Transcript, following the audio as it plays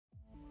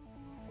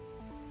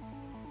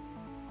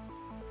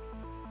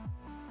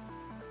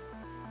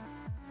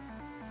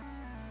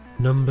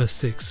Number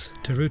 6.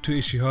 Teruto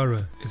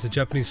Ishihara is a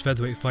Japanese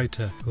featherweight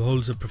fighter who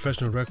holds a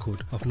professional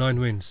record of 9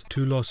 wins,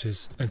 2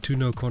 losses and 2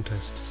 no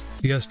contests.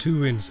 He has 2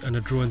 wins and a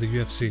draw in the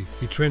UFC.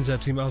 He trains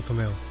at Team Alpha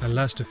Male and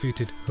last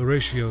defeated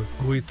Horacio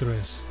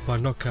Gutierrez by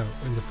knockout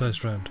in the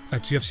first round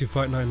at UFC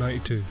Fight Night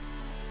 92.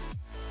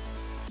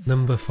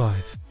 Number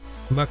 5.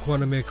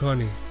 Makwan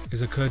Amirkhani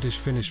is a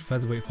Kurdish-Finnish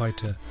featherweight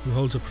fighter who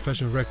holds a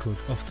professional record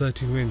of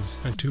 13 wins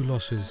and 2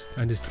 losses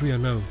and is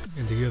 3-0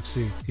 in the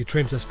UFC. He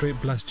trains at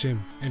Straight Blast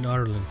Gym in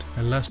Ireland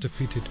and last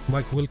defeated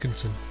Mike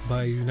Wilkinson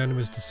by a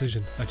unanimous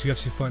decision at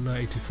UFC Fight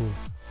Night 84.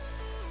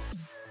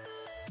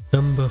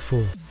 Number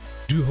 4.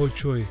 Joo Ho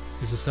Choi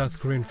is a South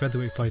Korean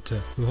featherweight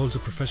fighter who holds a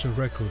professional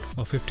record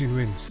of 15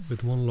 wins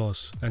with 1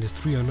 loss and is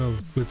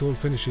 3-0 with all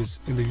finishes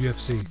in the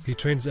UFC. He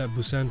trains at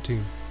Busan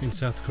Team in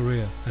South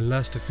Korea and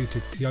last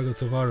defeated Thiago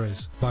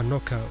Tavares by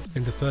knockout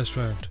in the first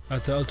round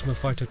at the Ultimate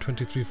Fighter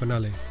 23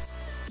 finale.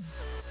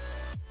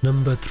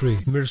 Number 3.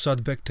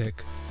 Mirsad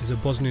Bektic is a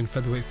Bosnian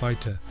featherweight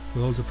fighter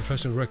who holds a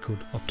professional record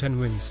of 10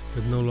 wins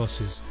with no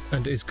losses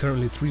and is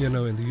currently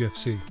 3-0 in the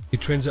UFC. He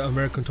trains at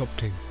American Top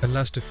Team and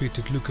last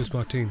defeated Lucas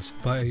Martins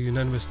by a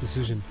unanimous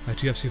decision at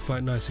UFC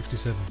Fight Night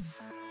 67.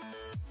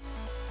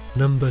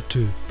 Number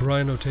 2.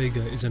 Brian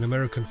Ortega is an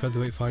American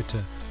featherweight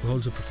fighter who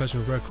holds a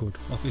professional record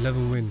of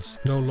 11 wins,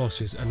 no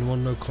losses and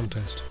 1 no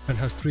contest, and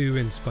has 3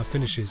 wins by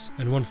finishes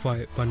and 1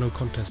 fight by no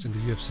contest in the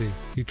UFC.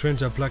 He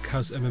trains at Black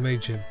House MMA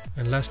Gym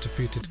and last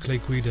defeated Clay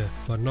Guida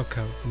by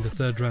knockout in the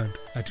 3rd round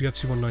at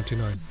UFC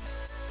 199.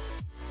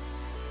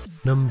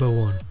 Number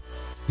 1.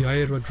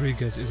 Yair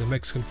Rodriguez is a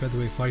Mexican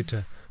featherweight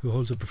fighter who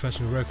holds a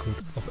professional record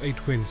of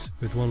 8 wins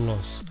with 1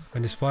 loss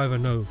and is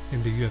 5-0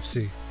 in the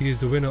UFC. He is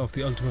the winner of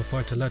the Ultimate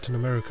Fighter Latin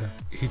America.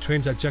 He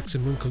trains at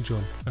Jackson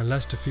Winkeljohn and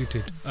last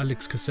defeated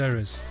Alex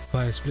Caceres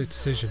by a split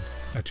decision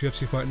at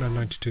UFC Fight Night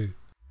 92.